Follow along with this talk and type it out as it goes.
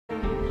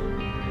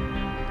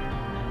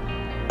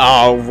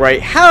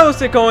Alright,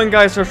 how's it going,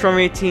 guys?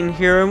 From18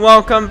 here, and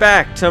welcome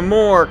back to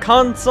more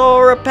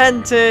Console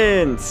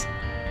Repentance!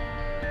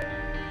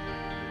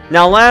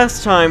 Now,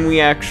 last time we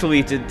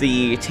actually did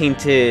the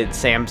Tainted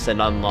Samson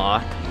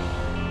unlock.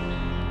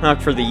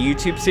 Not for the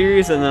YouTube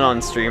series, and then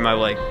on stream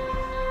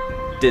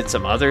I, did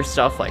some other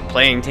stuff, like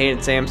playing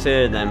Tainted Samson,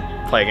 and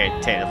then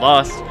playing Tainted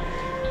Lost.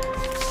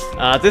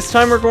 This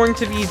time we're going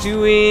to be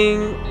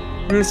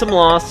doing some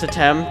Lost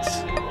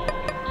attempts.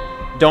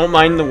 Don't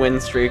mind the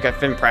win streak, I've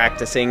been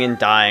practicing and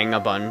dying a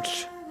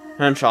bunch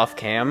off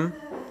cam.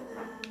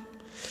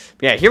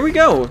 Yeah, here we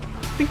go.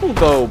 I think we'll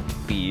go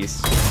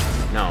Beast.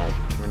 No,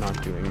 we're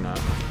not doing that.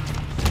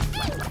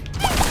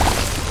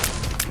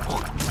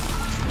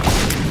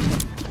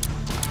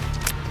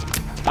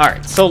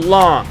 Alright, so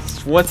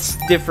Lost. What's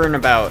different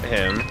about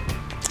him?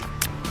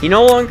 He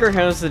no longer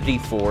has the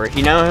D4,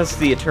 he now has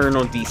the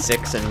Eternal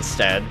D6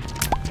 instead.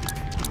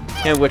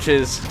 And which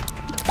is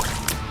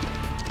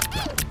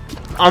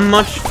a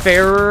much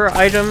fairer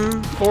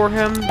item for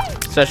him,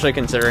 especially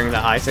considering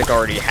that Isaac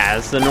already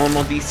has the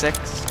normal D6.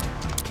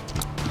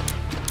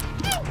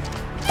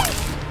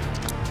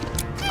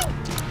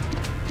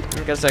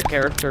 I guess that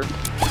character.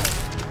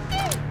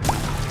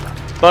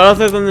 But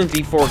other than the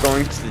D4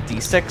 going to the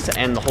D6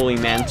 and the Holy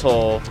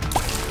Mantle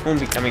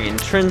becoming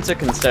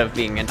intrinsic instead of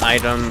being an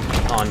item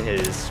on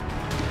his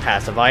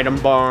passive item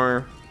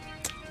bar.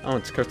 Oh,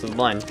 it's Curse of the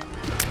Blind.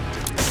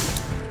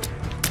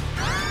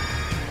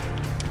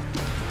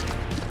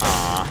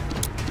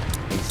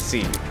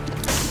 See.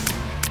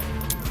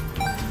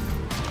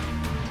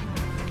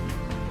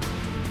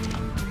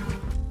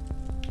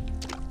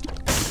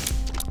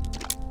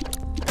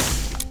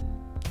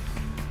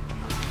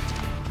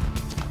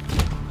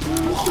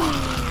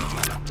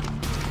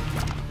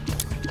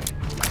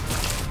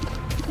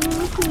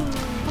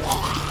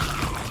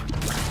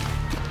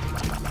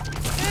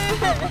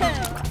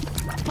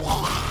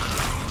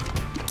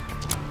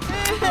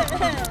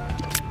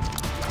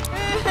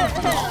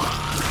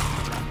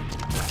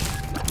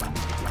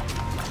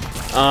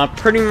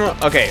 Pretty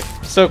much. Okay,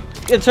 so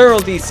Eternal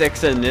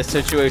D6 in this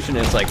situation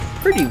is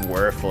pretty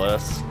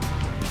worthless.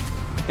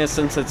 Yeah,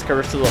 since it's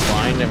Curse of the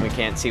Blind and we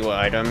can't see what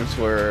items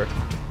we're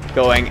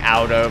going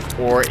out of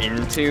or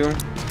into.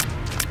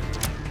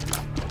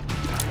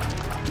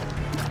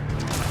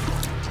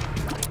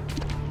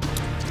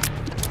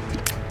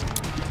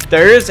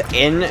 There is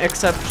an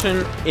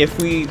exception if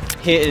we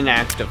hit an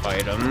active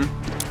item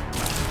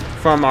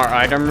from our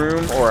item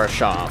room or a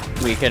shop.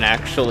 We can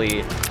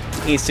actually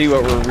see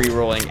what we're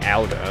re-rolling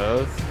out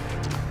of.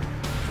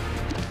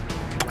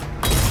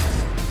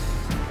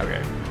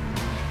 Okay.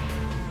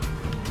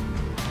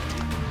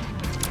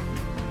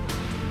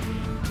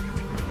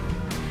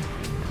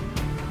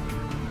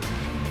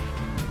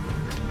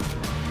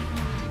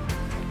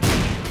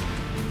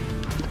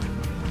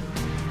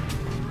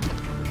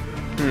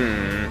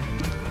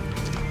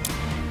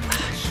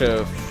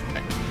 Should've...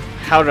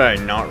 How did I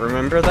not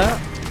remember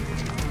that?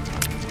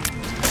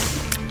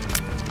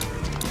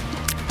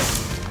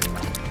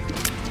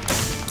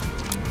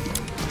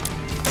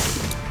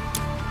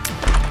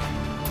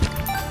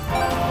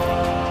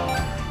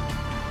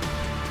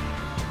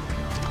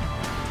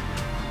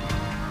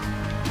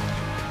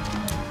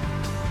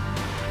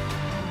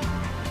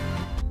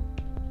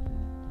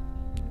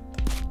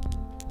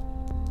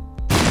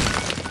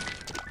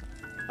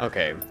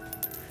 Okay.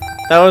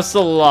 That was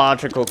the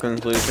logical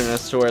conclusion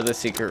as to where the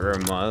secret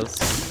room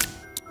was.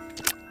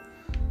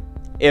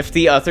 If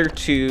the other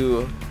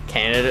two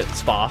candidate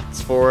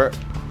spots for it,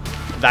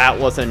 that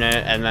wasn't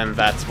it, and then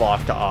that's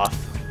blocked off.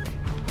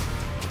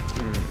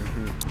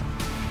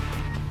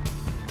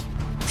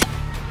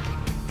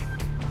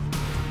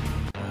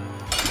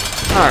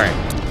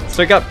 Alright,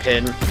 so I got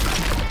Pin.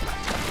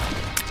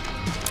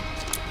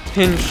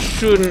 Pin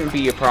shouldn't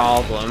be a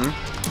problem.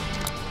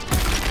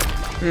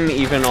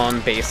 Even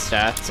on base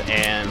stats,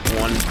 and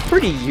one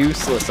pretty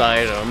useless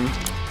item.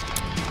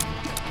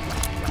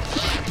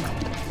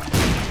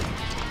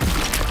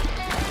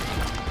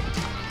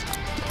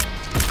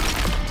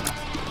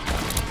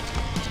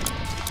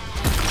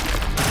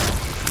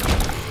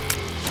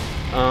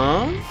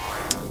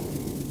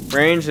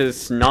 Range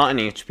is not an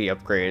HP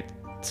upgrade,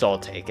 so I'll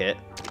take it.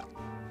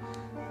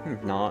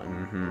 Not,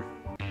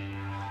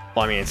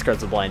 Well, I mean, it's Curse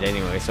of the Blind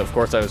anyway, so of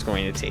course I was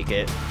going to take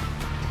it.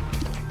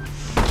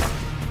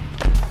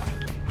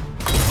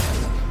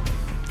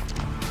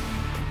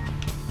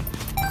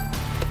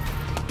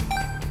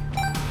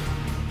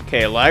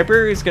 Okay,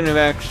 library is going to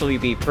actually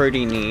be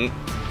pretty neat.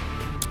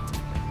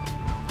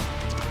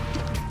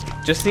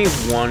 Just need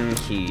one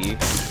key,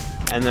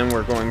 and then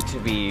we're going to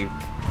be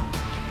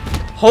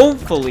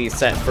hopefully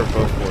set for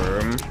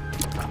Bookworm.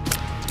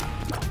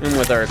 And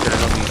with our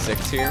Eternal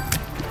D6 here.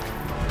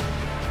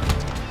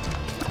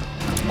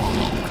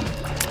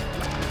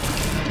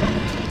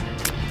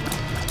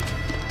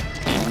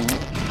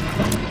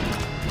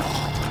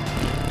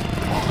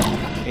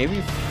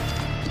 Maybe.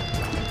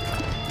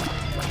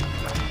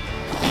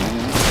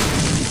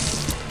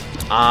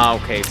 Ah,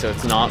 okay, so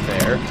it's not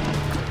there.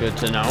 Good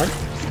to know.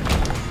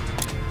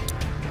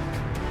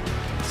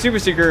 Super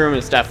Secret Room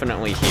is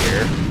definitely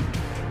here.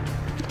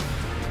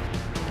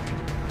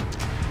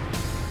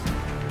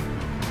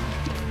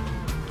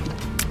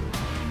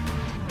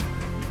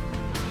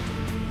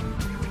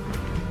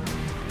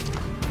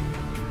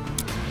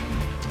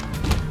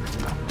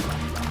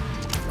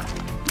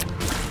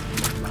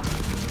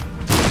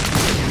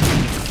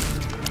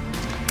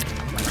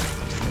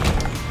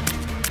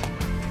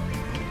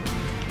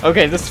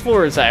 Okay, this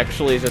floor is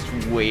actually just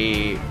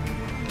way...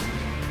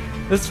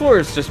 This floor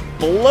is just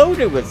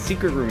bloated with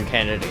secret room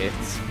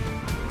candidates.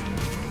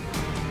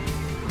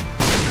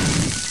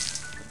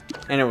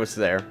 And it was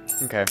there.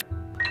 Okay.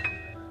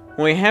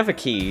 Well, we have a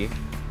key.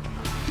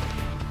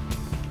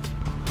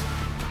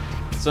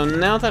 So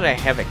now that I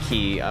have a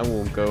key, I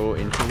will go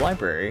into the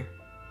library.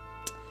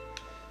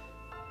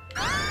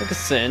 Look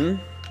us in.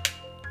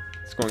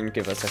 It's going to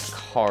give us a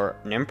card,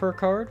 an Emperor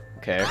card.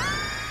 Okay.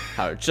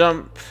 How to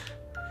jump.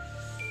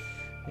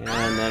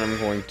 And then I'm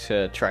going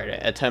to try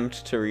to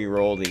attempt to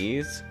re-roll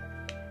these.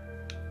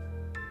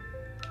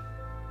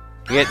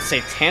 You get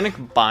Satanic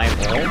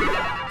Bible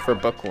for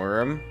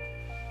Bookworm.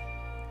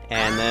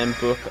 And then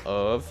Book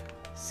of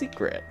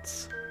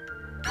Secrets.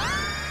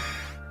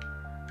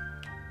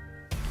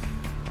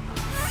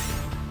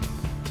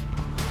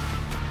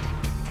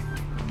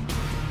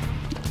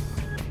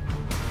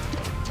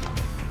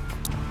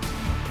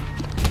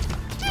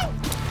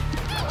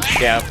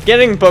 Yeah,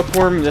 getting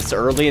Bookworm this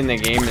early in the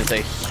game is a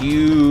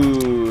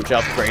huge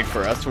upgrade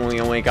for us when we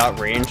only got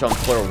range on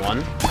floor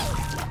 1.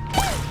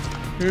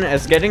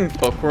 As getting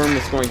Bookworm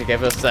is going to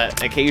give us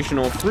that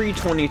occasional free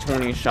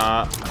 20/20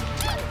 shot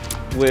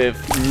with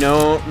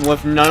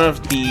none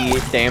of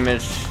the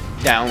damage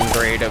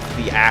downgrade of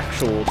the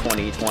actual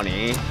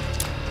 20/20.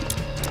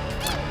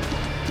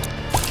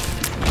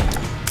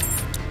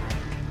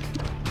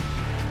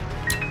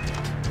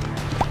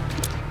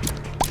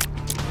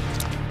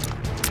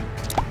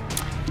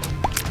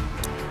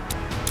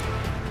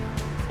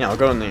 Yeah, I'll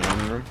go in the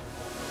young room.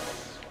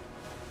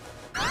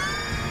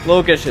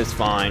 Logish is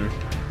fine.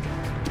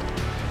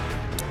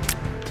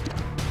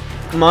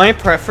 My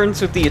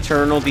preference with the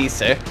Eternal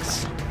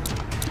D6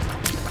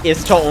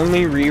 is to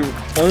only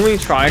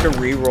try to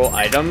reroll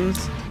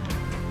items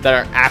that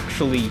are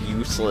actually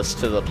useless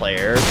to the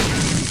player.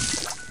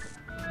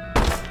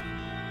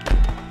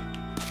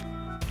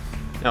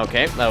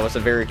 Okay, that was a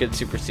very good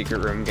Super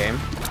Secret Room game.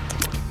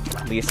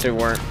 At least they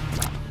weren't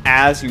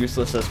as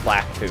useless as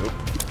Black Poop.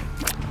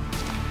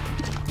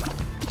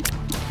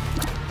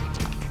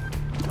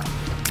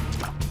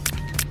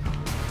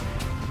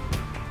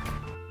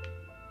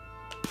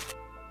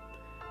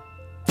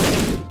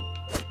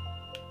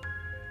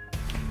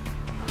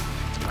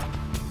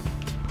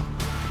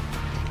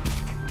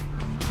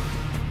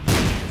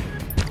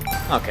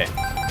 Okay.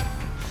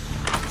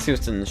 Let's see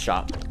what's in the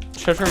shop.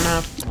 Treasure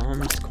map,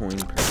 Mom's coin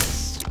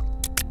purse.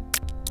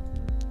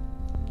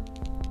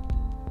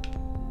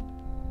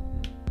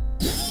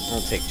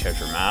 I'll take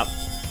treasure map.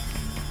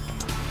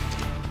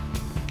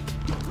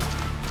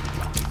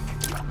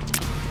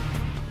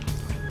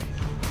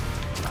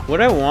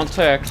 Would I want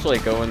to actually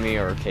go in the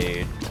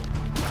arcade?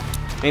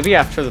 Maybe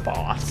after the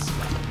boss.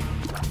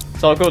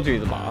 So I'll go do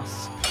the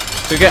boss.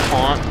 So we get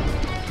Haunt.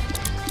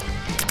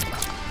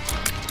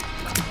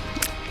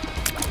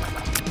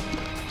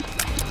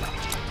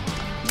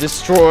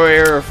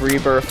 Destroyer of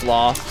Rebirth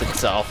Lost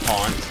itself,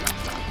 Haunt.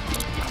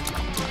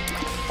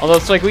 Although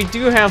it's like we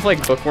do have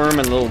like Bookworm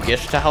and Little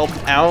Gish to help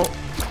out.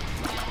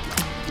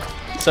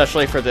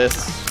 Especially for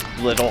this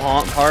little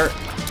Haunt part.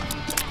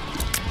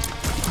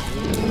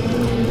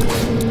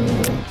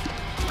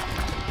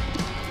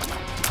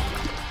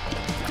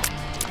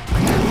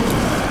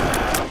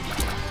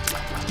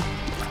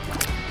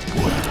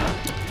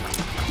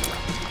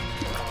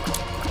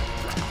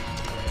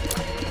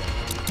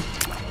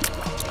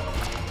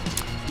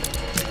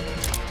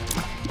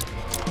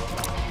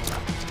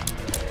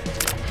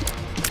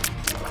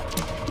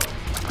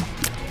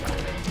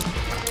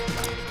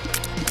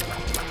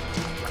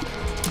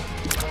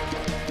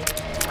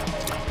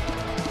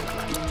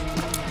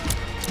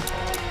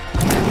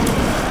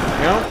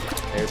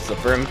 There's the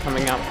brim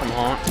coming out from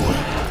Haunt.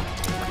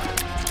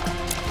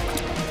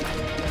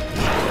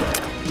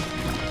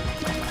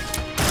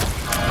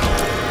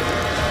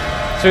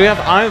 So we have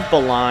Eye of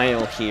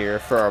Belial here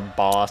for our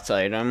boss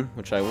item,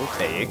 which I will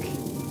take.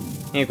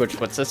 Which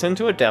puts us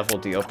into a Devil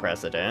Deal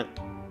President.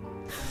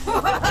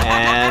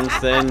 And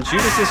then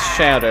Judas's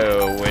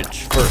Shadow,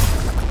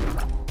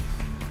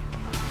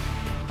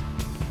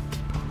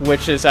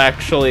 which is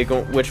actually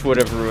which would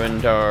have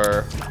ruined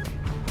our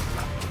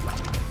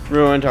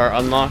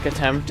unlock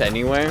attempt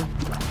anyway.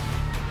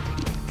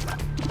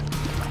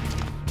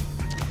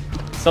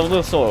 Some of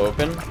those still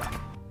open?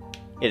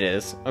 It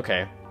is.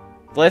 Okay.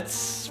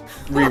 Let's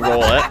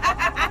re-roll it.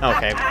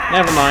 Okay,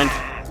 never mind.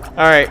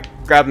 Alright,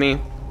 grab me.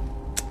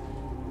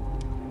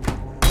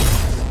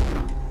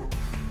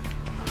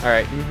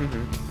 Alright.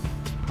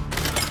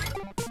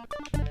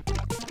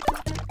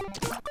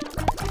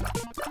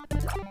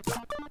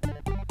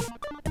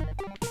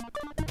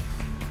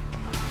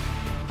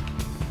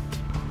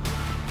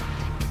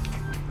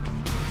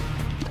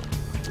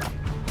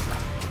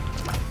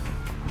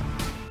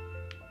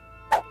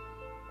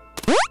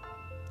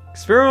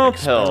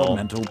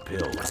 Experimental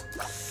pill.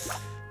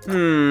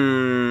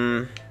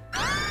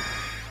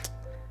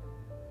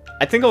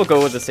 I think I'll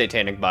go with the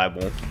Satanic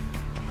Bible.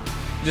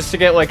 Just to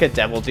get like a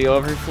Devil Deal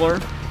every floor.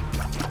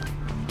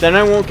 Then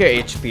I won't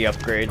get HP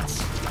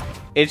upgrades.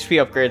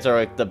 HP upgrades are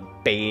like the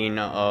bane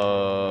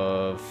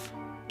of...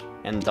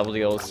 And Devil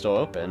Deal is still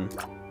open.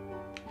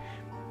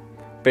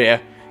 But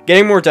yeah,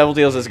 getting more Devil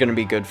Deals is going to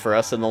be good for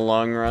us in the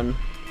long run.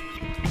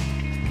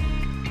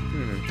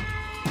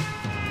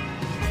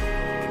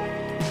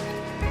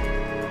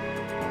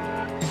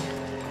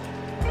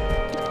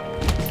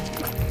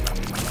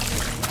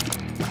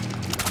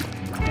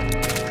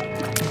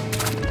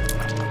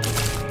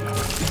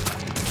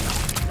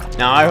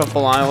 Now, I hope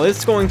Belial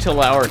is going to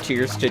allow our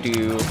tears to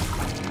do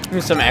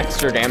some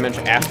extra damage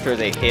after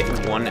they hit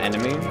one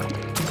enemy.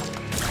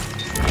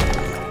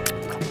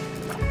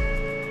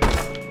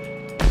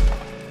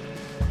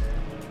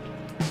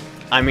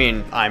 I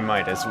mean, I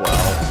might as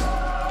well.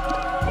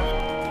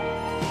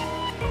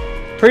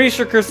 Pretty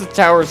sure Curse of the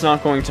Tower is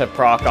not going to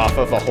proc off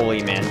of a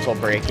Holy Mantle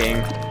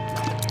breaking.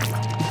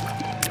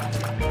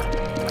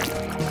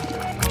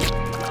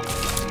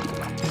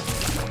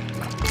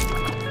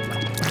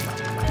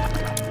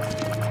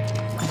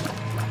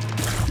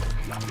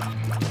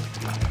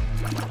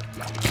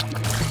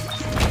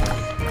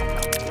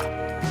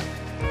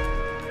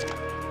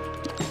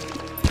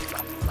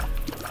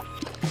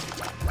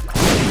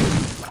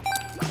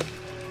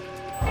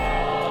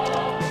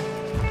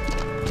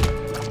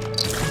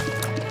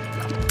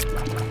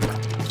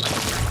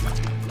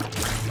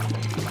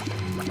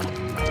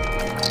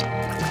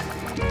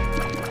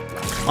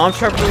 Bomb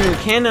Trap Room, we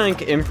can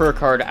Emperor a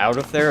card out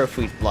of there if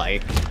we'd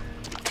like.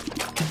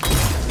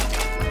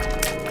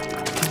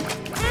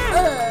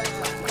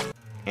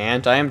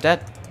 And I am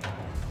dead.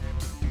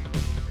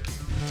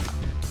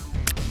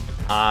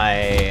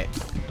 I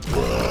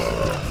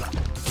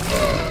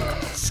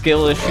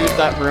skill issued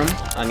that room.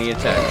 I need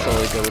to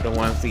actually go to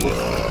one of the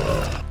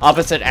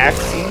opposite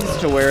axes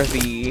to where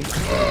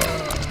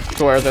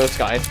those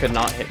guys could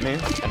not hit me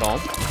at all.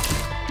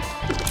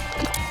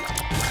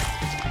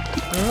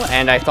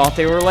 And I thought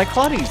they were like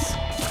Claudies.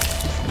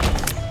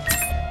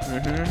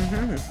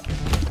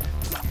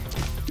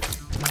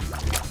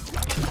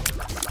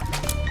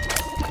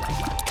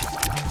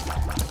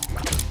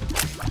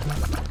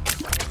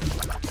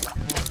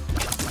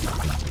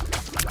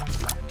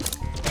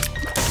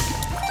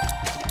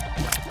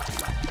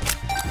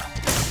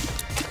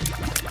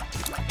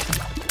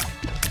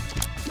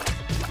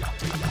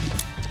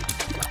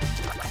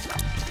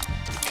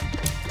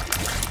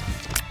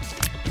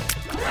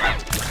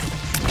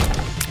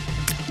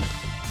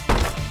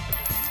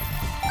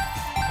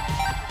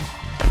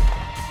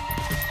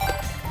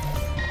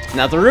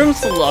 Now, the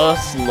rooms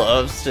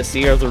loves to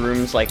see are the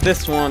rooms like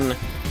this one,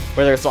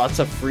 where there's lots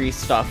of free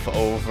stuff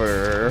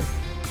over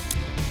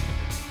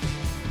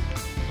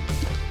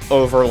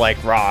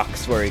like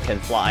rocks where you can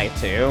fly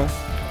to.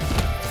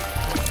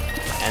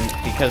 And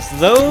because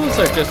those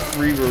are just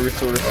free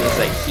resources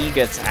that he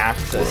gets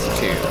access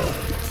to,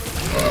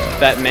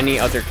 that many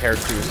other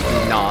characters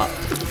do not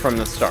from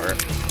the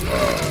start.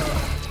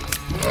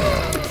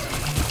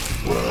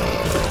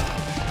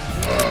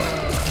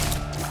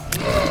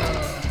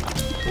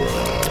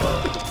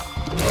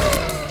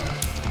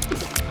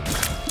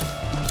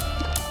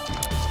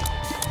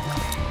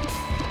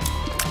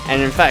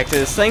 And in fact,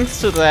 it is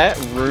thanks to that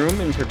room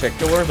in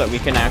particular that we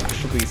can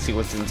actually see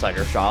what's inside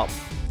our shop.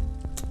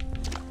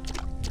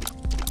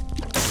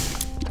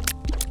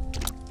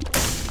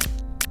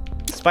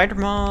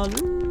 Spider-Maw!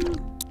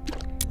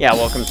 Yeah,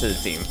 welcome to the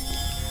team.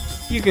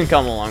 You can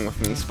come along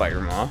with me,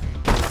 Spider-Maw.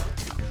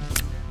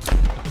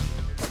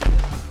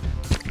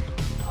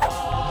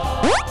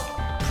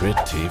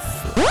 Pretty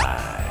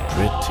fly.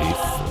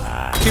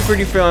 Two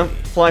pretty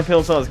fly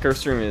pills out of the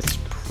curse room is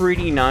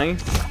pretty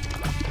nice.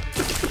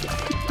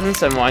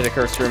 And why the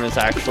curse room is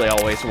actually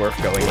always worth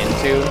going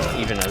into,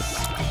 even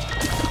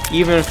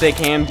if they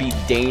can be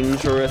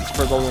dangerous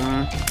for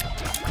them.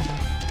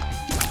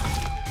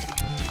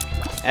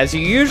 As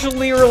you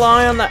usually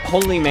rely on that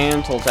Holy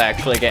Mantle to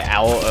actually get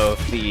out of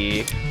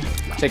the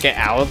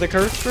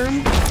curse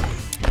room.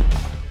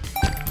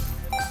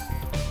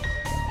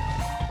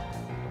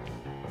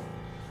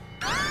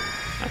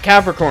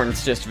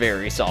 Capricorn's just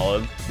very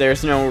solid.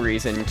 There's no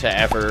reason to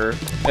ever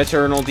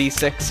Eternal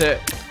D6 it.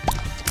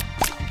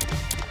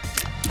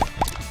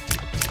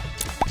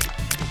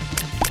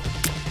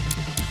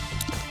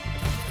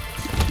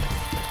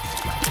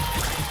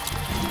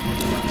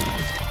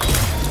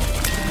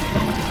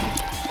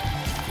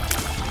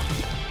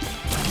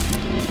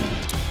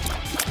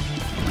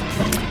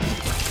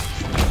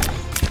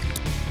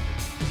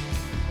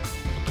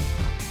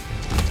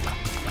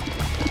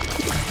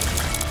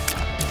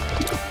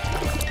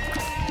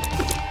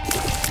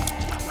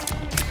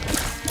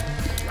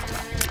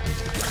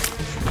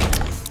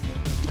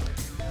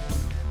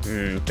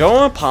 Don't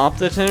want to pop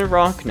the Tinted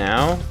Rock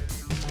now.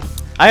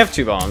 I have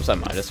 2 bombs, I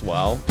might as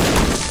well.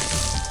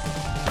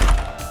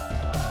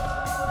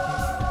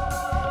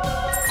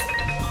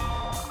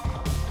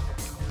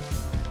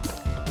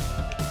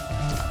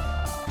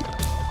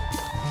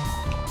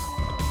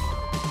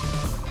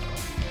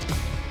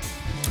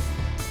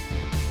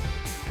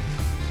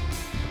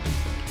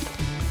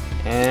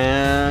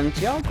 And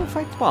yeah, I'll go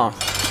fight the boss.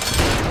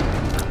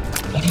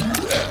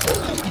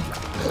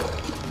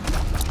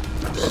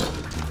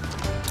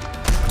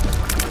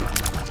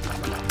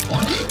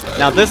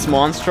 Now this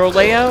monster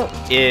layout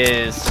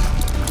is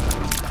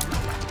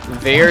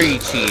very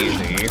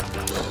cheesy.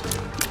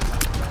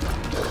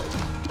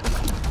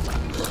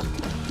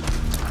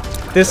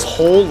 This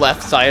whole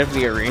left side of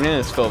the arena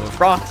is filled with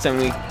rocks, and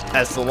we,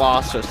 as the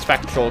Lost or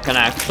Spectral, can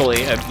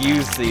actually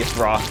abuse these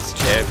rocks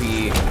to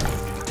be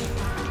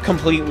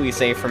completely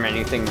safe from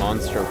anything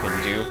Monstro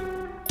can do.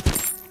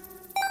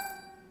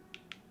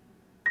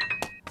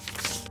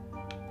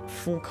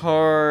 Full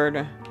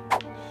card.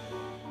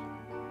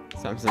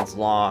 Samson's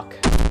Lock.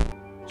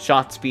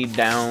 Shot speed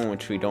down,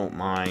 which we don't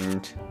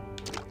mind.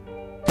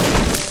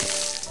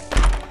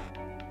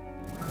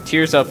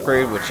 Tears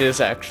upgrade, which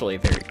is actually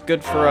very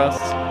good for us.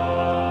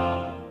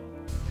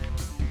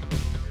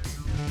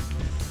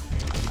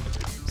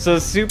 So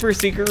the super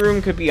secret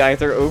room could be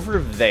either over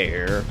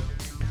there,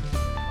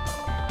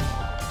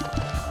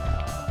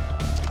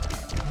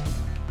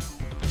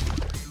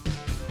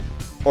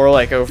 or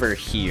like over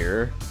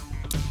here.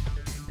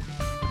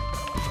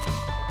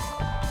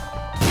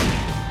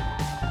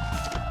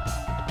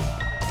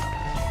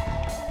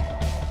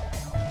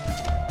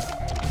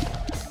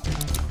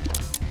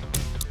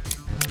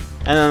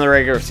 And then the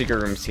regular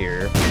secret room's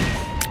here.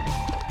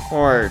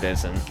 Or it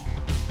isn't.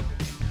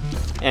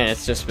 And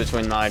it's just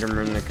between the item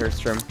room and the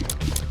cursed room.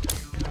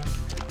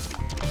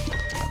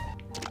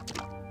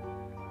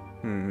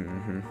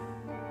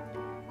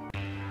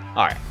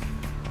 Alright.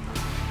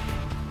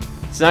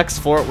 So next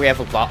fort, we have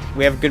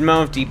a good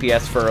amount of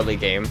DPS for early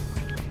game.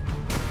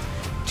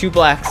 2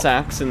 black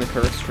sacks in the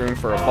cursed room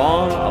for a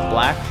bomb, a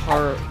black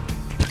heart,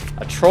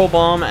 a troll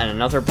bomb, and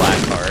another black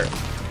heart.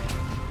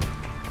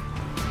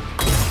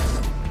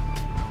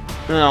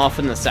 And then off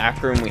in the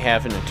sack room, we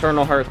have an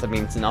eternal heart that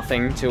means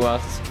nothing to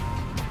us.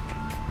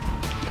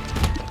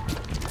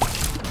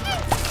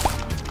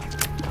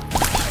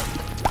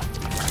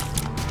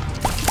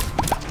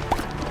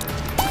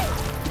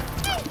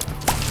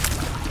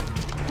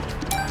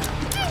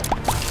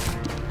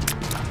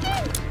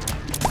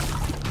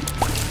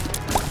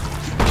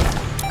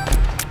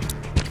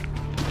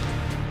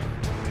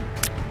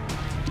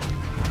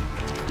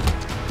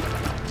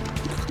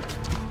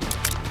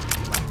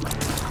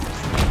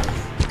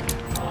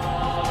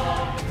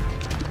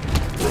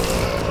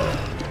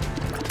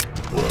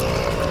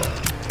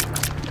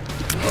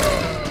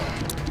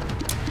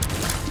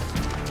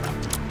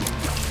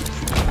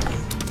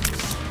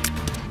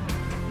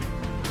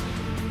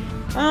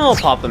 I'll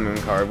pop the moon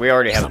card. We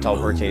already have a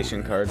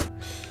teleportation card.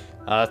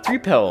 3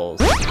 pills.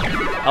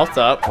 Health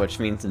up, which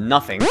means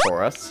nothing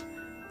for us.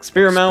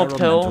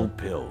 Experimental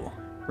pill.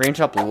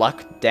 Range up,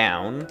 luck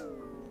down.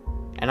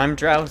 And I'm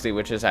drowsy,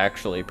 which is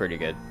actually pretty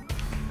good.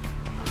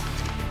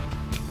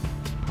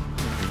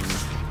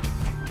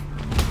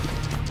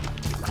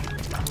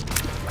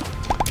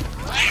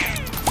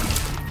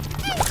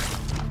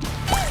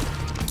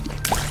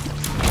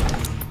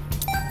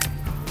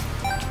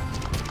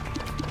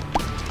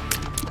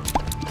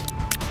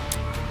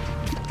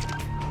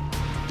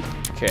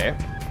 Okay.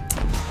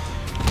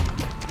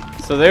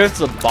 So there's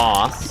the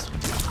boss.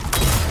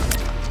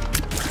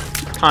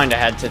 Kinda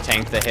had to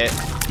tank the hit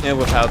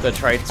with how the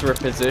trites were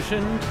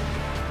positioned.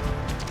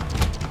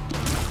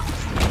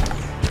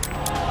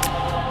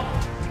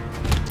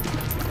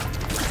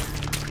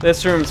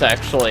 This room's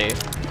actually,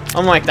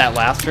 unlike that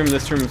last room,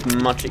 this room's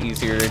much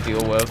easier to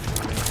deal with.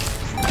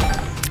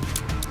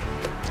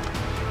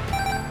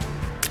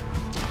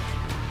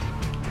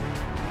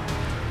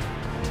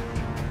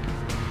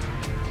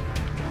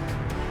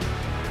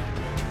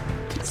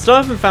 Still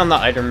haven't found the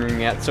item room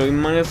yet, so we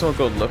might as well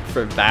go look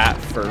for that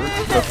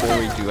first before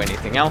we do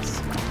anything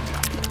else.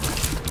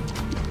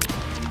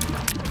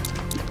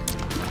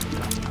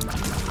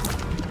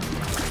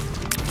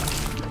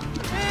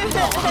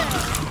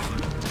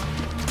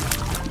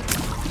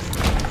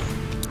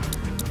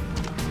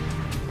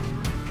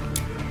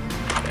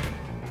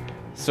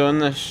 So in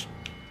the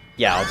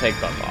yeah, I'll take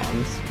the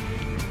bombs.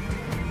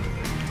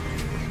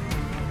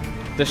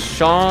 The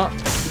shot.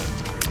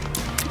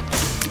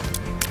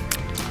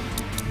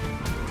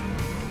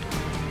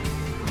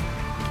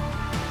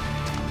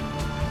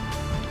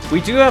 We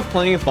do have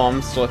plenty of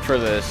bombs to look for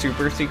the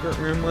super secret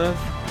room with.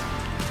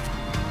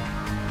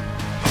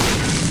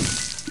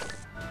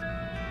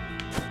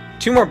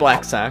 Two more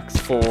black sacks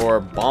for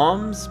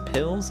bombs,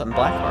 pills, and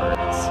black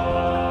hearts.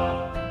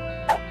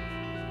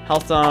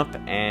 Health up,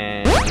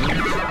 and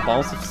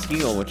balls of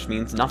steel, which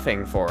means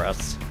nothing for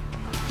us.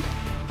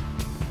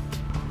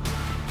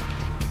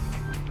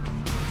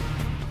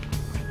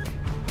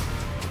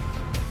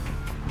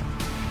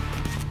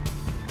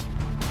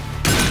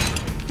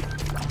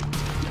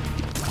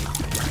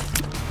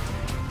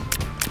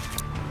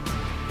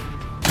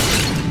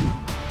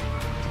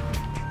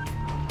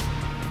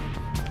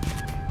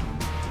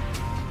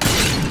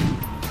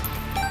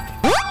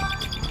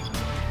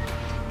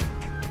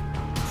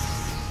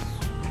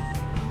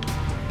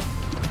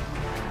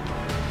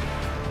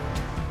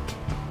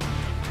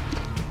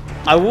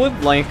 I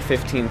would like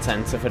 15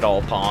 cents if at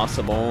all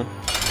possible.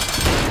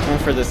 Going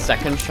for the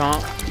second shot.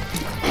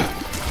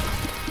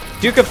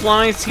 Duke of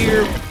Flies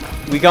here.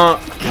 We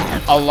got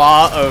a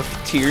lot of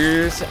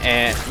tiers,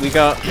 and we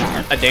got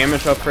a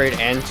damage upgrade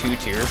and 2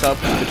 tiers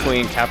up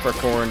between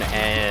Capricorn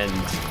and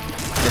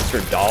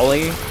Mr.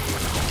 Dolly.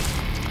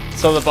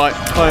 So the fight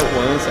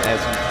was, as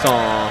we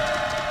saw,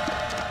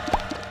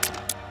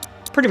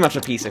 pretty much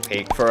a piece of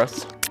cake for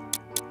us.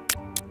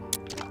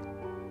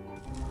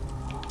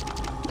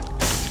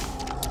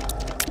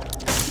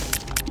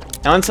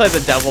 Now inside the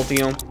Devil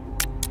Deal,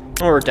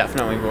 we're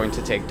definitely going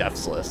to take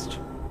Death's List.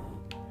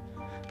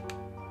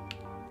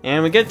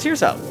 And we get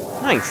Tears Up.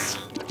 Nice.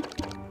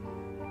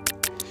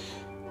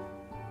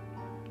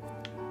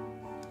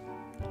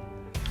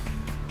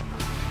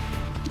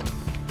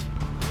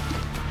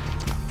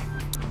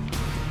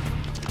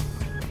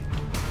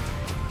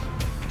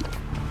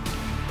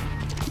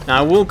 Now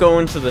I will go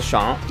into the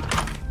shop.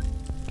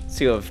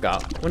 See what we've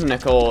got. One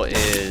nickel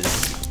is...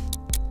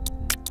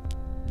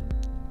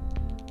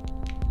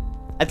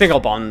 I think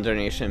I'll bond the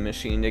donation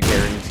machine to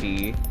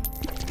guarantee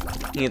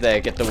that I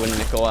get the wooden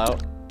nickel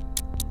out.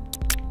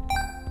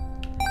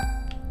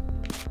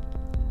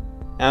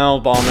 And I'll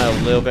bomb it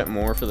a little bit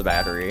more for the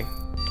battery.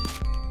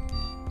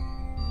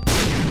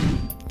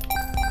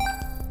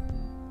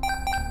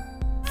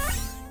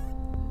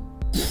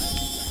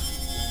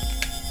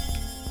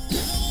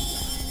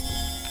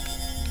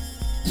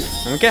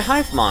 And we get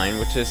Hive Mind,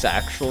 which is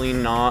actually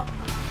not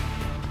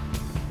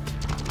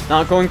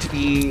going to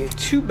be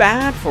too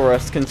bad for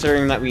us,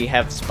 considering that we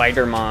have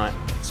Spider Mod,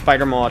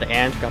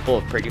 and a couple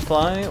of Pretty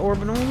Fly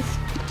orbitals.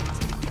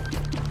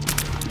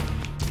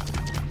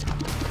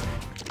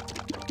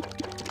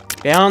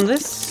 Yeah, on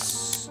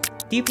this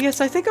DPS,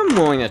 I think I'm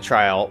willing to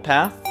try Alt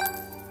Path.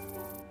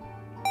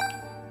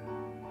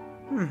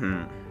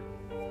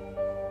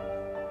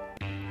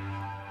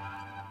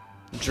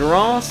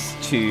 Dross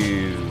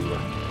to...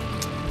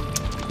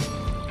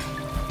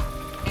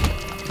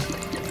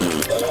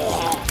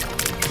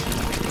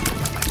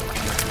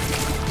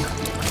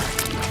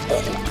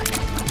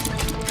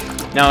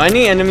 Now,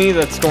 any enemy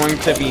that's going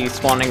to be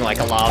spawning like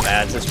a lot of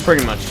ads is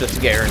pretty much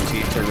just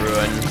guaranteed to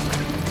ruin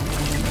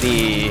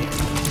the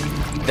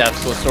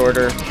Death's List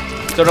order.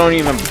 So don't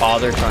even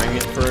bother trying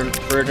it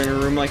for it in a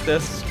room like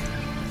this.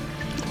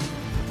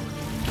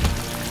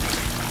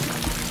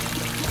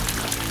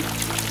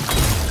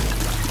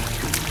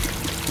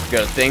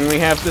 Good thing we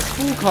have this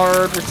Fool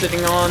card we're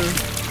sitting on.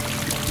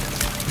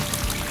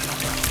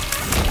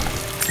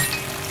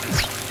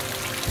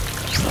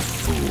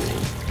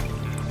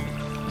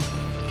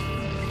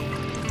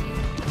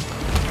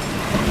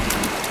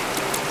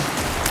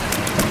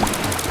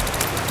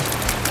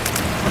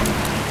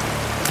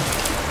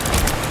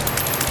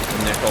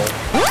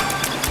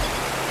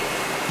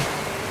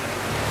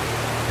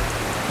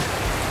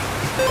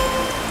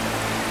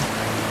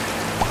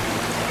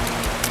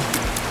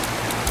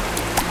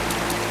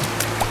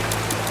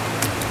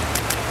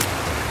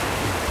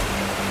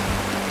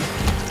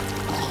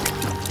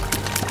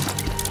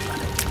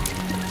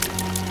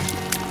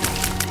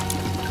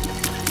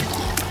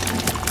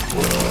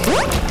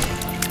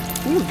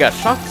 Ooh, we got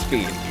shock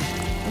speed.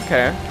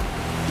 Okay.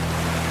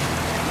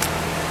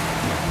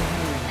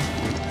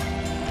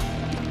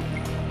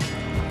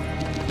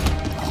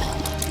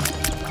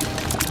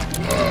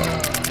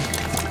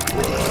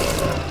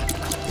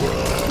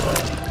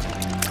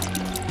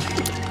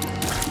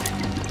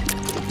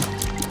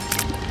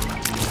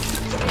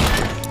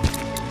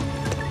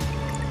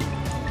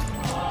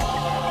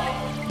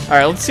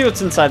 Alright, let's see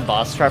what's inside the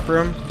boss trap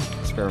room.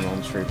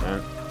 Experimental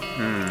treatment.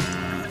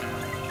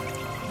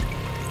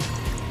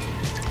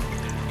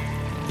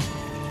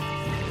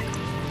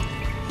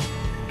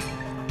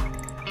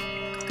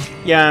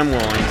 Yeah, I'm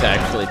willing to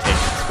actually take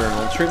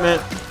experimental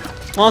treatment.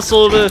 Also, a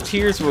little bit of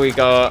tears we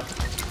got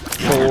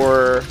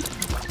for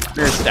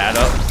your stat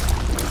ups.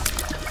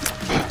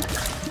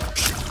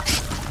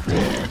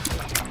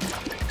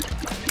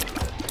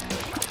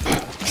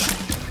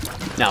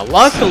 Now,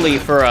 luckily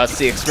for us,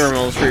 the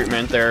experimental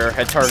treatment there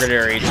had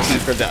targeted our HP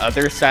for the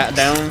other stat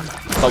down,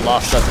 but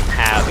Lost doesn't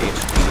have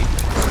HP.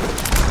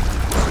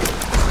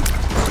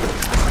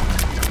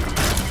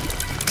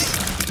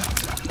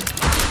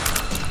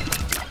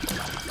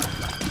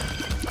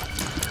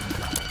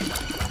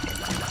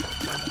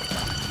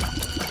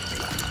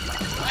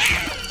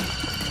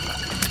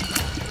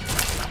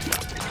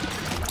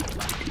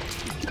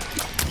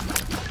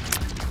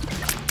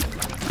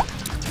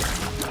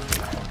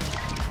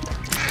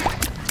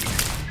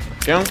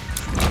 Jump.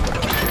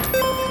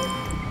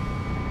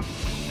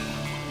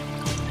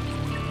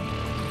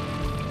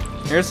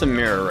 Here's the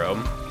mirror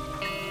room.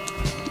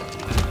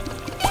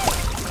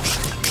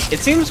 It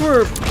seems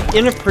we're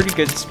in a pretty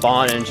good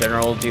spot in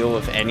general to deal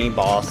with any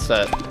boss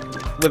that...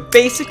 with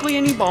basically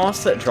any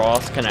boss that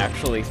Dross can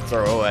actually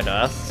throw at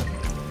us.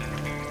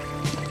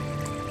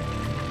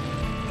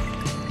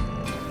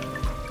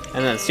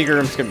 And then secret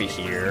room's gonna be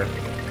here.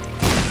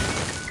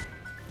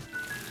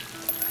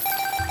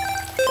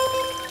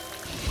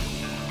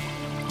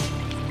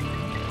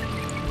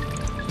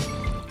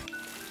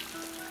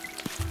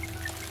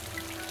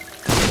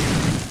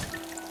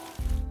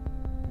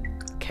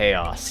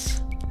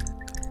 chaos.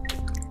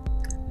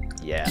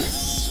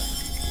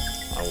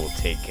 Yes. I will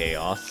take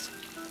chaos.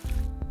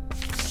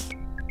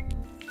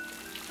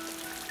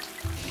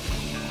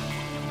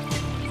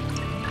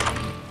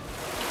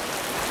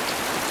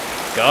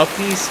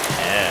 Guppy's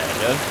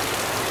head.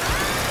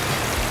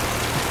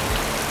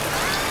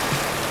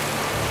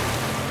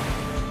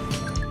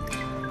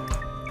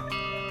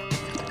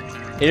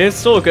 It is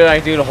still a good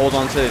idea to hold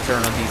on to the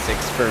Eternal D6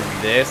 for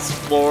this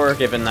floor,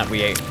 given that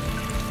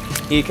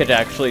he could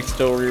actually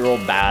still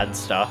reroll bad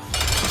stuff.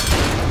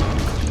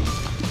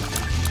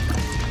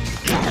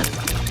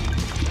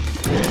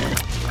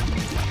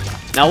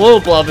 Now, Little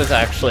Glove is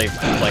actually,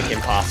 like,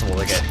 impossible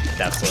to get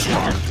Deathless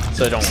on,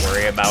 so don't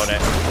worry about it.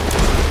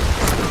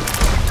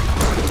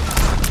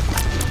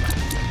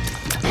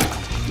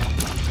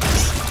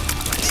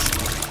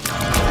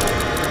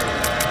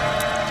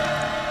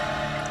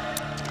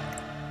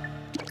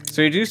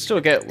 So we do still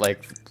get,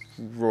 like,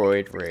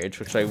 Roid Rage,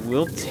 which I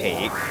will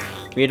take.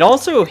 We'd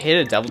also hit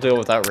a Devil Deal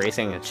without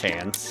raising a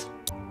chance.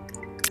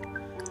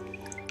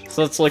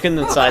 So let's look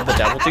inside the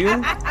Devil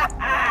Deal.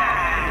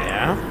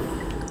 Yeah.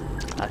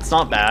 That's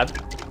not bad.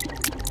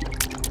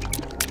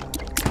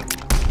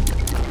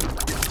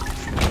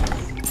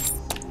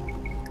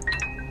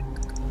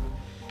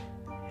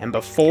 And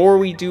before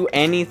we do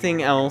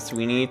anything else,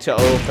 we need to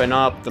open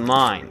up the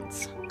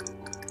mines.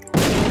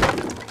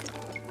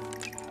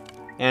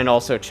 And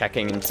also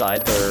checking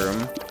inside the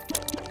room.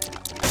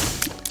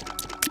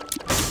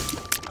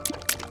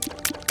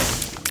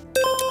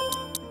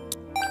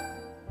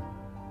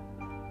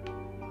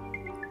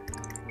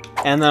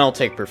 And then I'll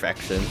take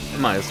Perfection.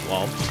 Might as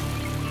well.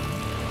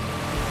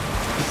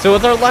 So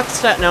with our luck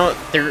stat now at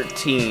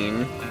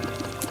 13,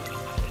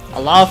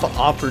 a lot of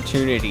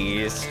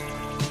opportunities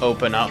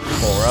open up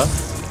for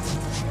us.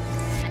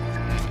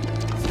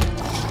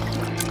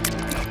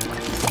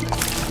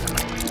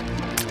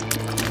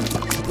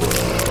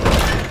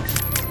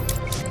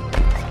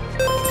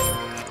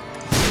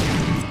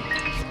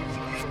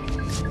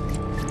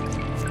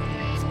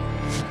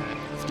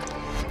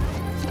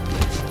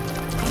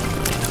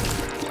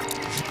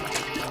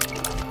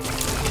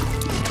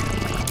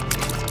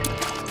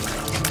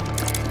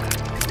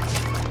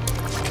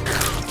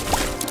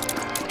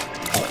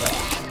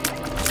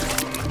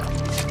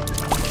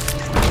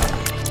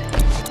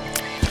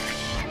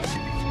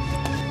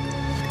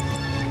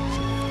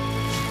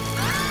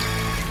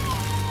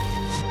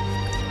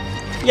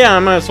 Yeah, I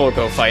might as well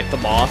go fight the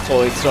boss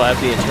while we still have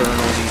the Eternal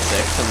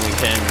D6 and we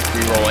can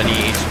reroll any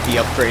HP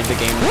upgrade the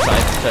game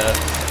decides to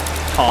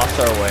toss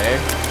our way.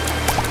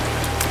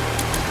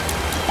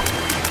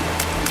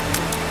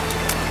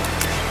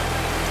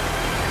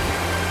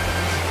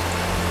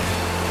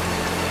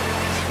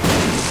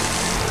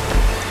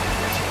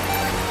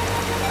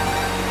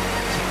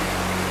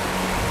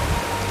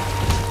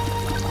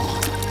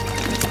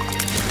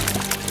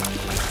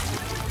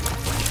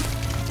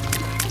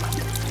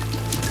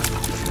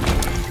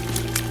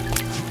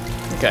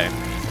 Okay.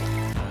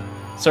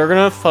 So we're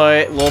gonna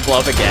fight Lil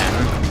Blub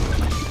again.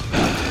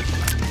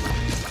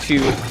 To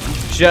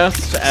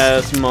just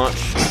as much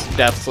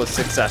deathless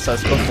success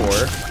as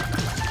before.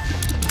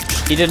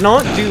 He did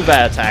not do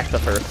bad attack the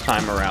first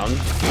time around.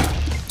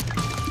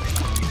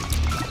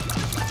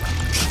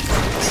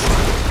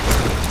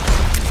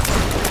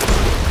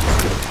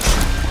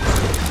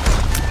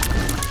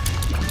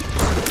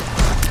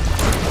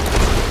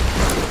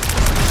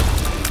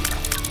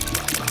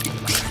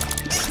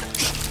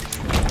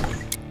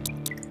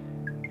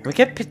 We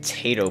get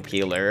Potato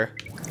Peeler,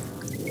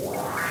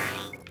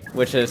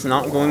 which is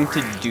not going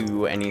to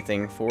do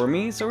anything for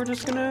me, so we're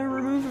just gonna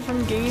remove it from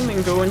the game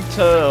and go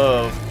into...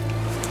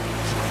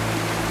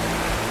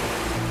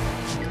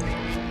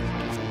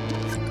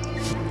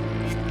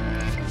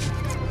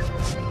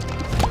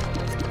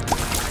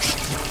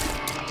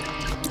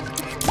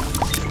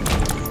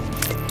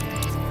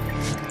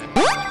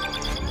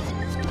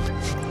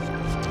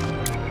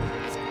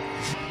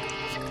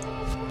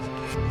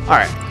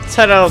 Alright, let's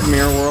head out of the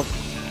Mirror World.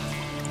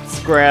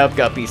 Grab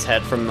Guppy's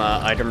head from the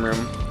item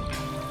room,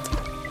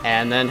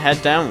 and then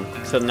head down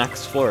to the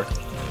next floor.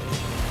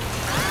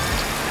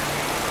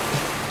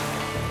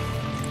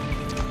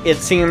 It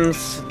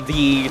seems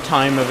the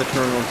time of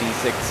Eternal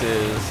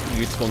D6's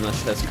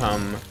usefulness has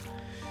come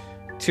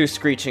to a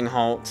screeching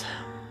halt,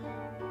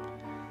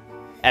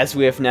 as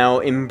we have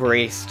now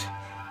embraced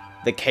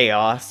the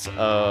chaos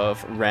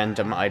of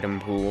random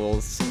item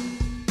pools.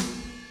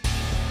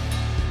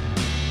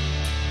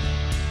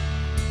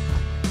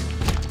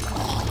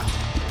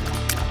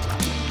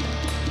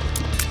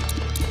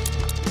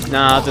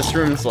 Nah, this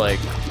room's like...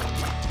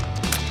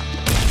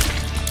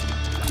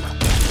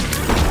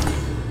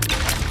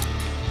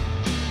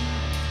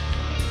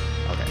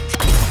 Okay.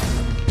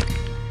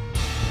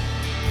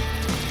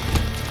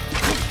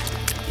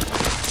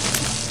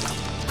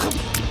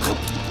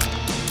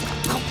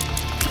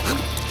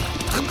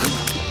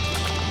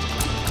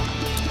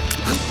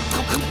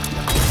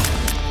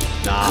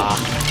 Nah.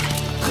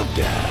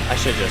 I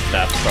should just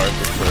have started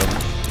this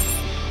room.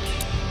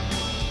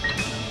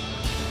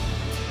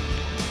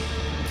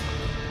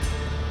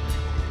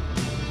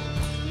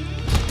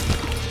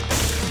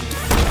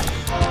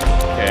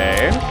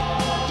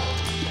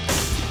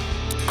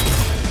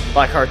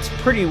 Blackheart's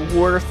pretty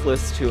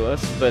worthless to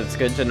us, but it's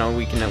good to know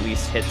we can at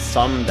least hit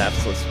some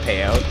Deathless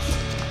payouts.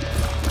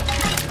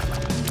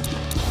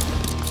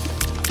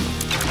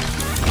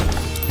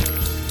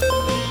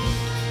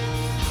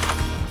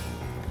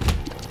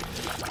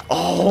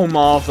 Oh,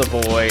 Maw of the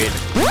Void.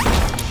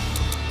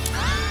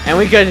 And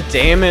we got a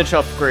damage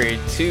upgrade,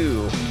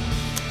 too.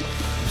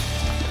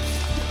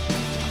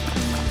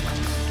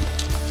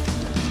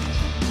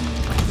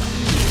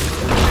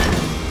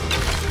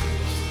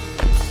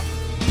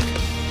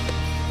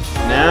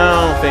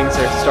 Now things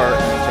are starting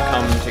to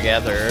come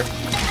together.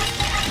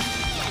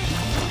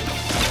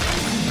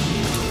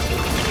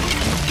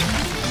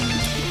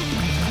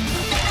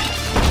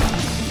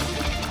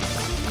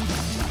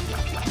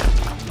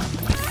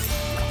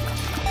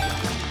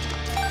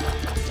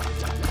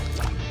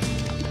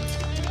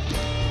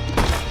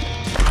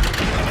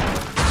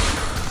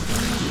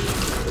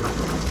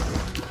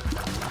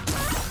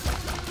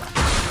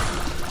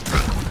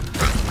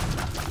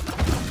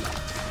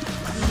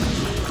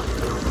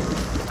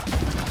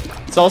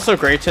 It's also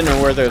great to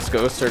know where those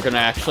ghosts are gonna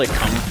actually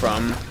come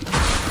from.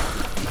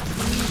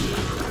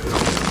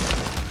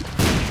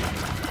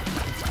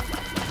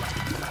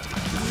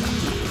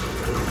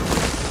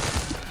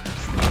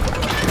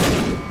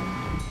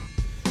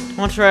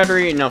 Launch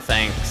battery? No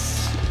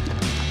thanks.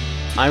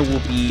 I will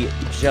be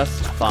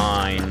just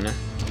fine.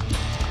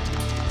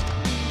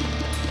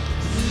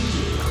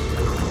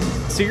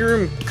 Secret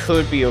room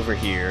could be over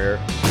here.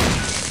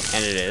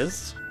 And it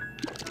is.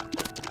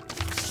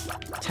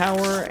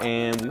 Tower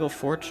and Wheel of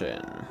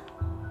Fortune.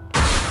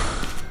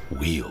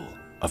 Wheel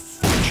of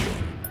Fortune.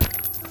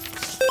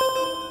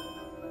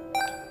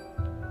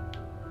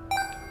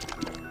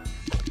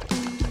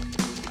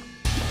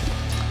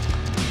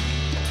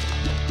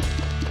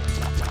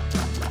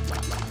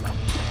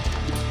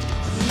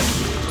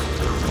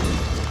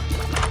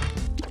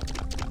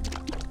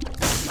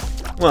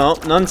 Well,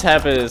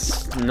 Nuntab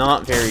is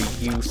not very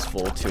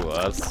useful to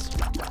us.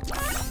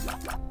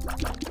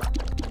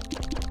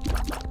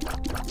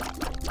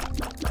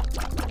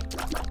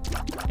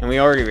 And we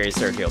already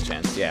raised our heal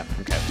chance, yeah,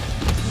 okay.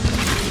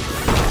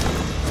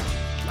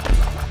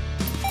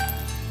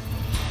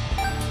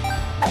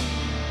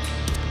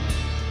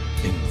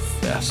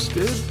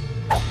 Infested?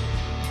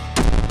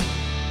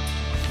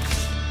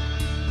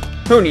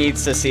 Who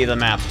needs to see the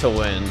map to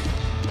win?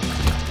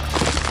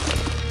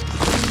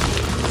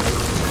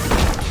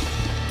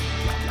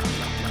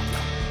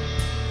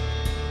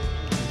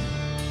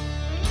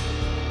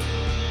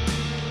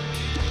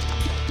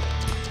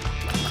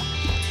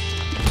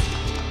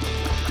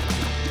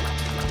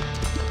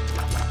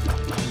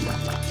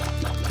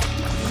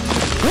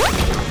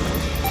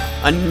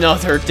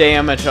 Another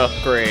damage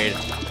upgrade.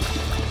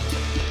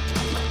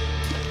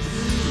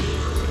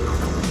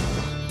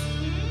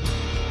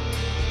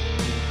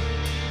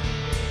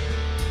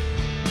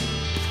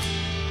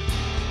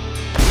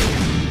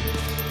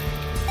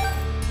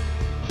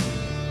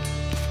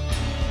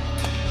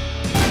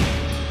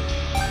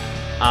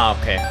 Ah,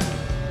 okay.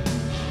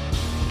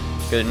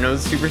 Good to know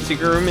the super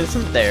secret room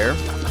isn't there.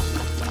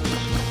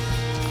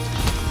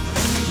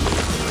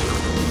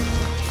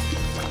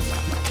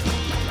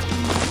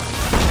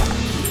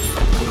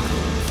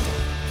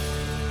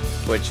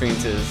 Which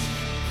means is...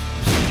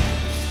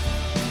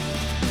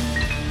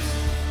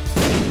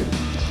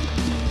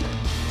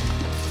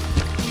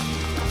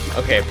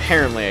 Okay,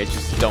 apparently I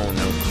just don't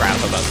know crap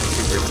about the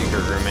super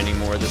secret room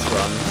anymore this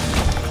run.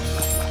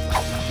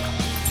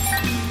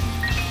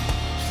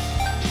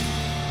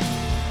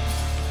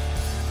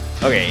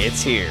 Okay,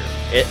 it's here.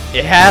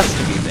 It has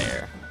to be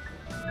there.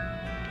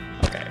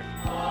 Okay.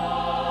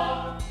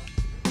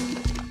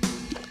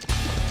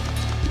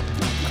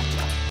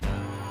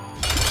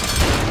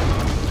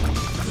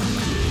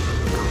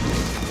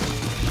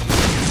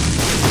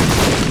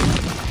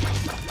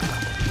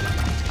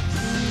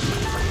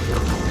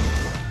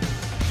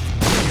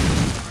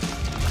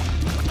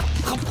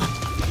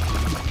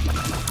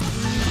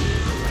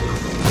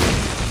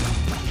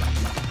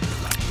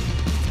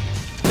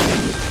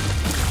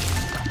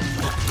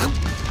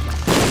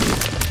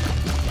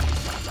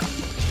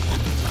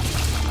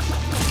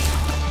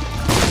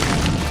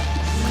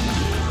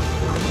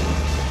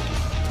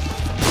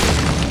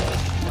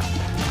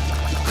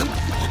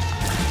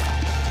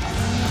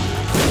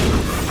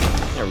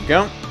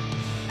 Go.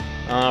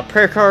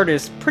 Prayer card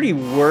is pretty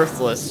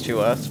worthless to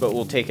us, but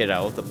we'll take it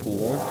out of the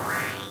pool.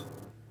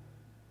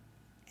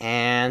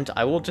 And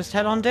I will just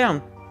head on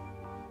down.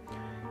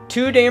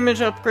 2 damage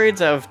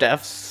upgrades out of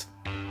Death's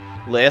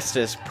list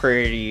is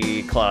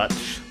pretty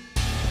clutch.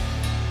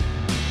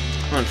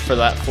 Much for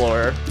that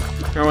floor.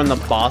 Remember when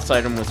the boss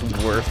item was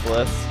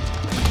worthless?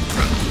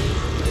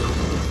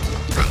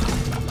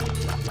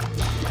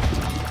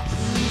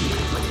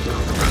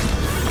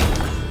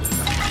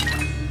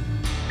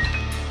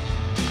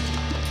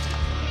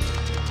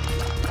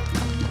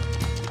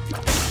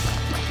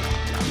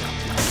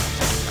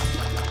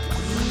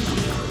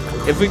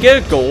 If we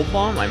get a gold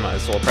bomb, I might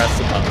as well press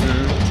the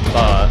button,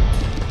 but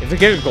if we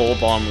get a gold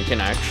bomb, we can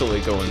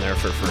actually go in there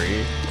for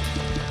free.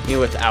 you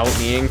know, without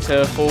needing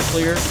to full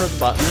clear for the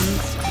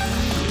buttons.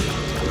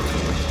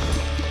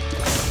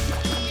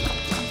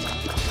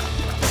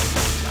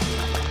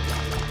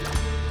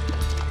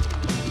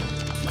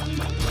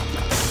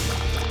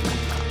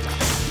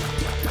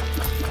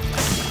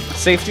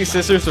 Safety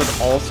scissors would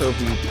also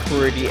be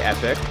pretty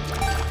epic.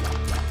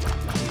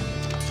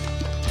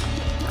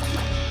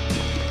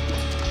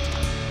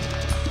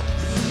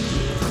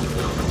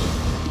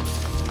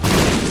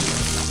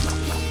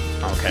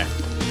 Okay.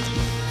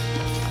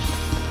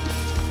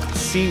 Let's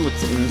see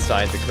what's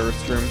inside the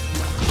cursed room.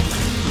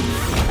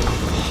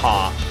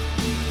 Ha.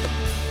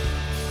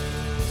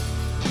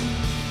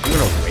 I'm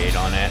gonna wait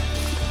on it.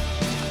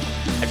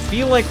 I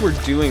feel like we're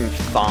doing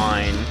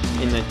fine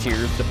in the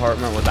tiers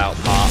department without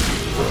Pop.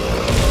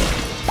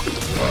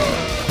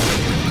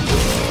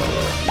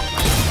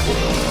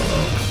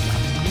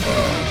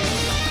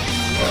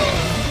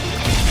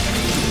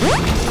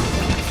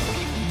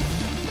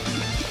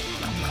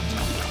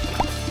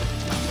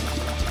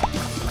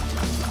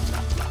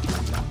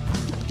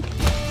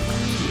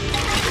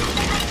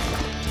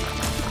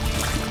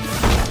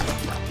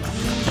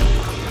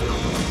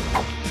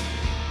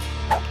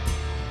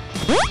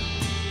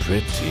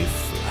 Pretty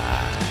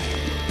fly.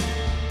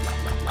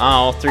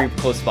 All 3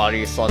 close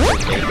body slots are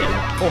taken.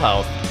 Full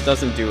health.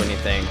 Doesn't do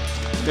anything.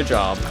 Good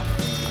job.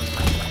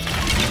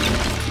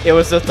 It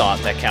was the thought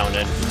that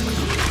counted.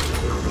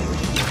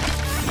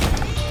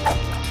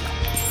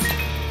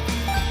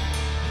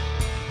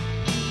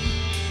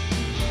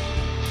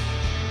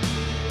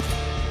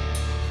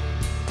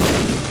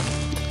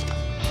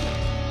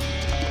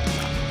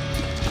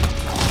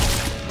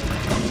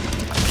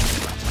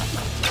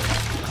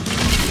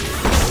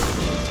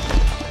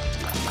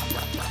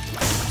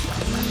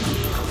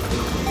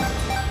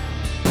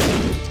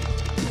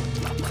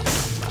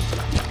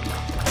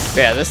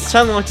 Yeah, this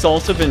Tenloc's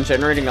also been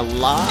generating a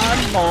lot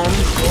of bombs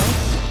for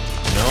us.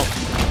 Nope.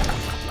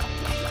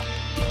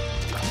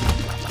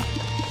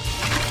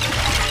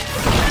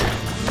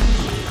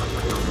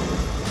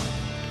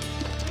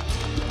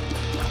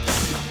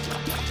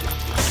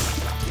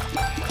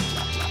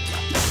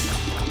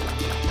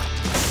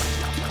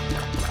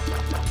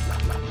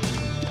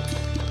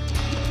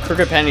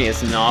 Crooked Penny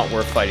is not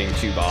worth fighting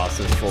 2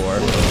 bosses for.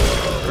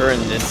 We're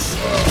in this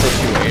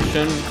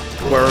situation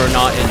where we're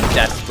not in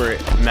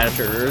desperate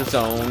measure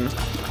zone.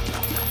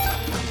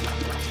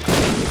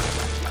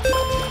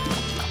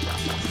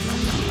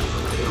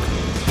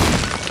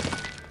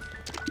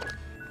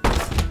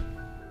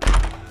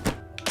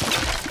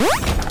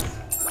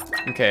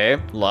 Okay,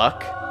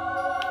 luck.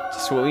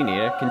 Just what we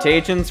needed.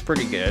 Contagion's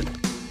pretty good.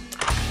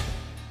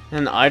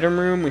 In the item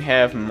room, we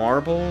have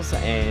marbles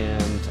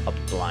and a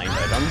blind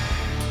item.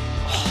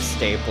 Oh,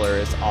 stapler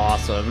is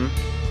awesome.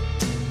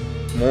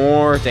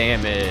 More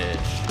damage.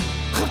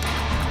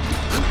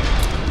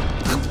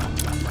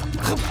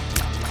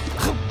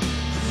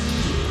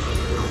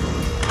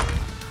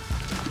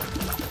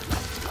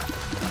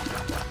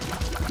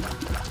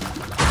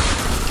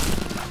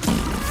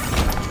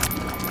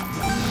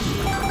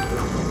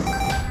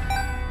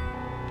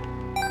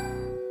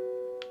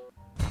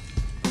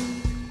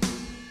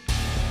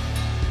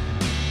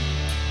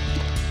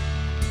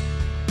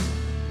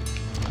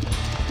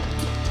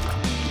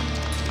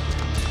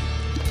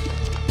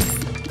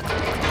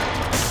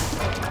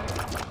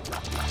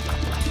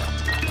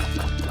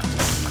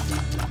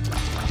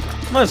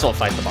 Might as well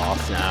fight the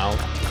boss now.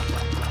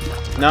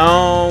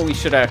 No, we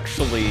should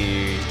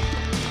actually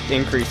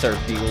increase our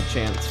field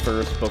chance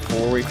first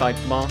before we fight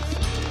the boss.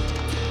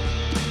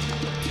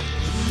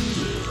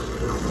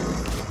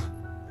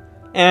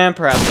 And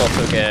perhaps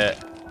also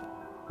get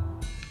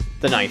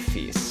the knife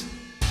piece.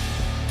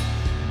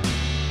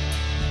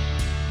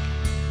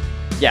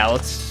 Yeah,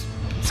 let's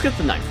get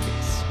the knife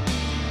piece.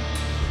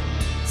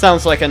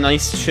 Sounds like a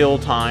nice chill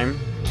time.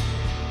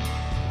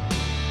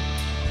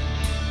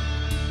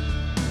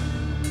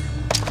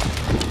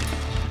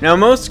 Now,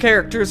 most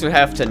characters would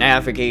have to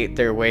navigate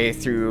their way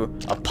through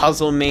a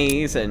puzzle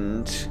maze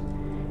and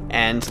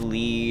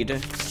lead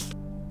a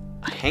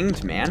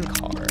Hanged Man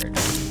card.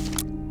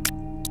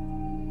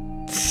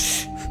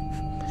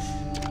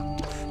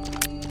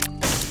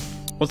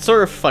 What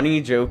sort of funny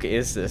joke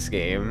is this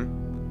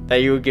game? That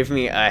you would give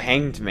me a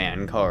Hanged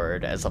Man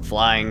card as a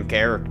flying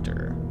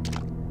character.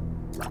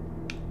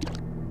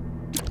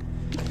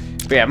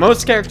 But yeah,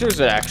 most characters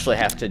would actually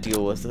have to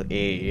deal with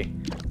a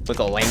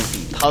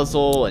lengthy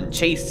puzzle and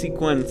chase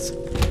sequence.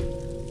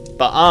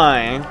 But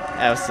I,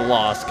 as the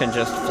Lost, can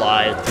just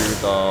fly through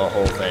the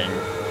whole thing.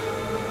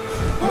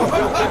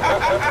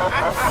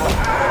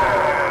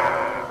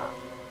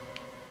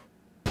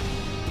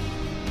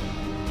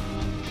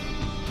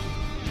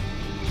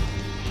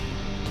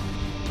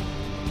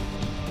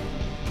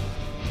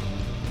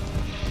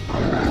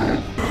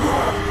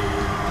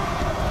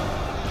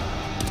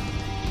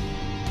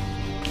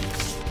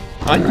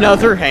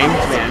 Another Hanged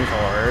Man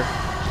card.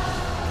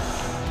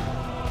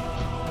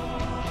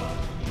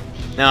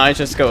 Now I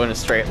just go in a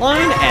straight line,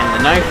 and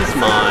the knife is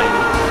mine.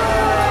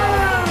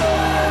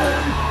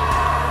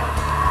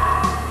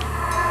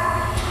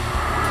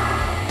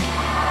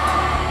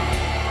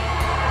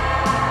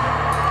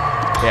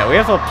 we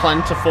have a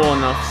plentiful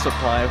enough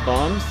supply of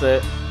bombs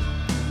that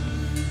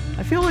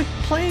I feel like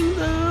playing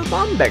the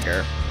bomb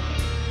beggar.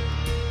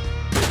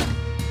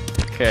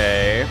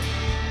 Okay.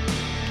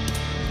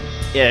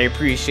 Yeah, I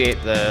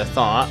appreciate the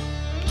thought.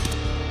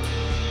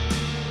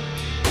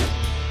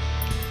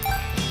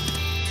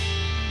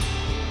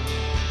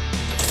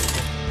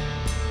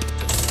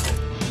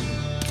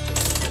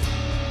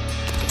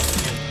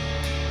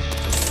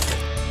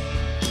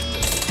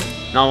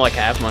 Not like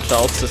I have much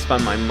else to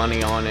spend my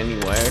money on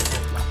anyway.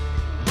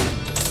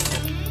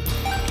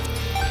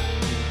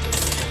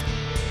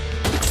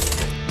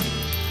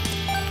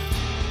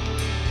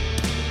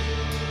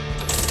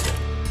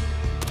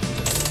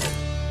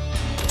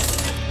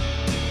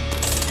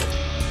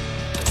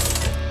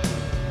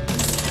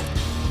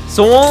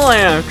 So I'll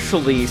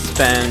actually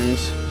spend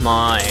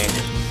my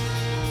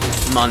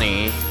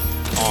money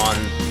on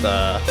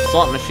the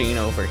slot machine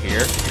over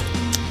here.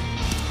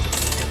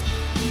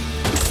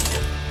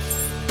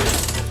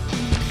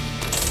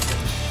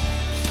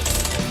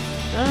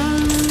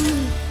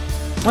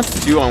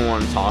 What do I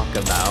want to talk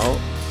about?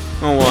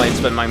 Oh, well, I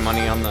spent my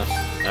money on the...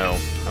 Oh,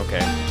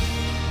 okay.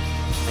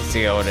 I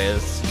see how it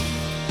is.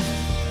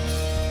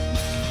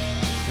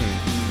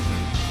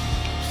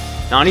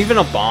 Not even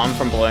a bomb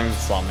from blowing the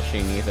slot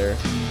machine either.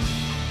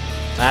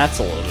 That's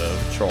a little bit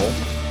of a troll.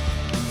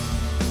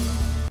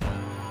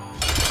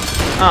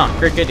 Ah,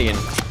 Great Gideon.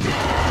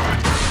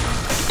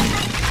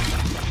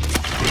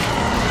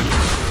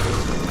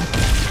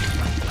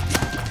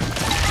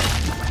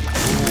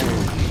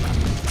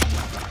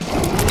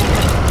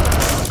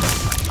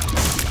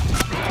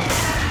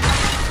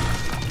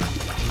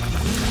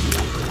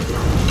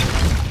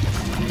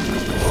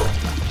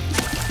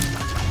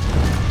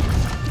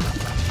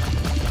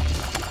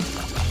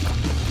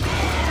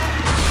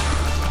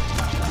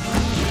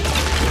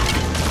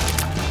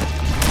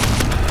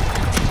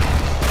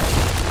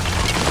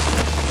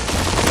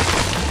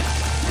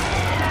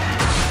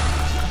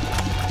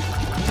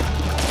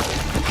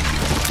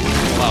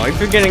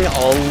 We're getting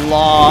a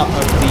lot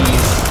of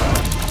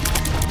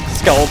these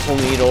skeletal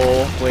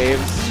needle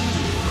waves.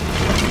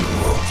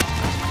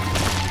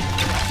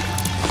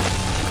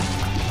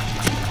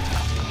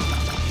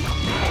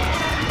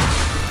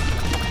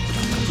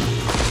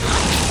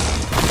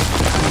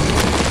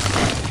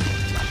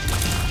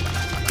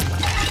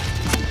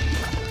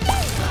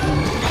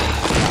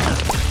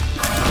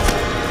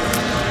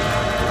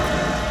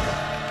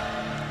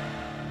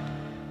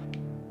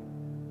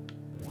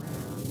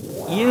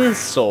 Eden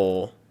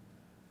Soul.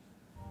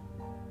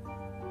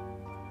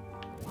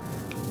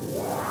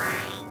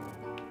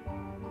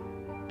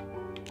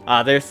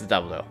 Ah, there's the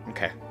double though.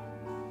 Okay.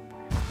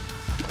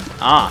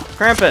 Ah,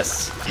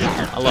 Krampus!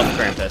 I love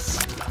Krampus.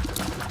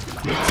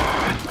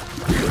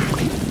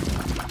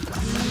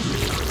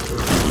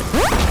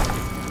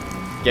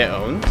 Get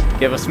owned.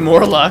 Give us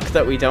more luck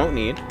that we don't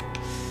need. Do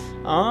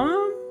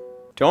I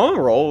want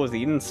to roll with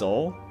Eden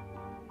Soul?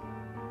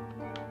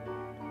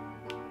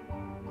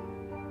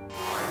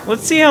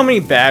 Let's see how many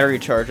battery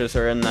charges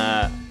are in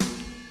that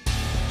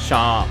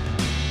shop.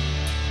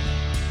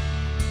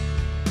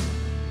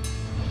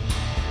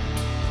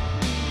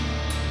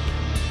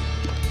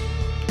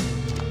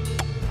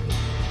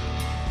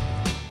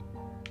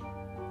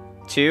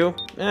 Two?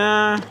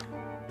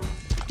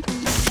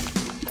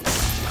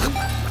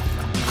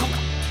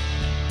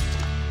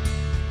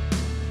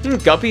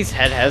 Guppy's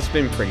head has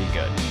been pretty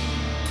good.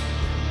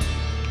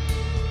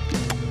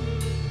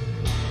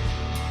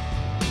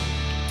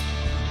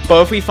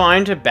 But if we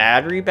find a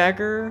battery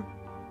beggar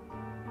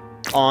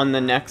on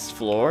the next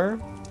floor,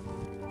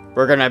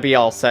 we're gonna be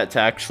all set to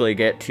actually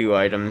get 2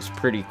 items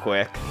pretty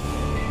quick.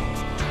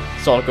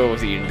 So I'll go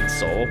with Eden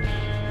Soul.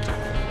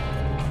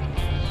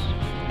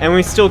 And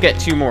we still get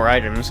 2 more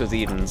items with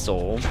Eden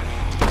Soul.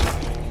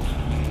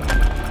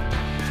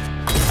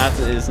 That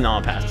is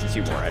not past the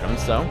 2 more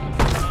items, though.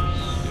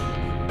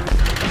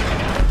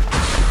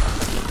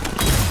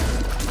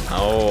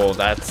 Oh,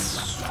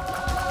 that's...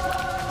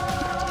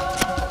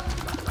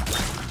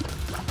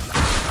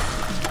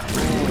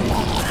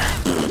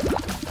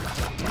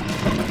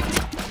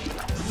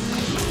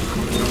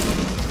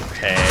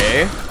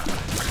 Okay.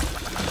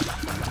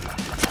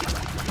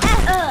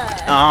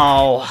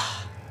 Oh...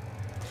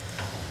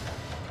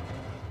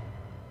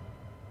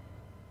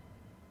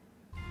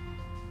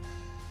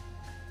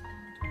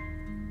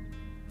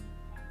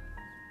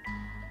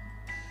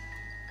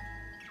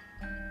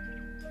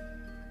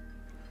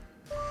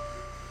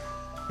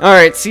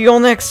 Alright, see you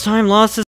all next time, Losses.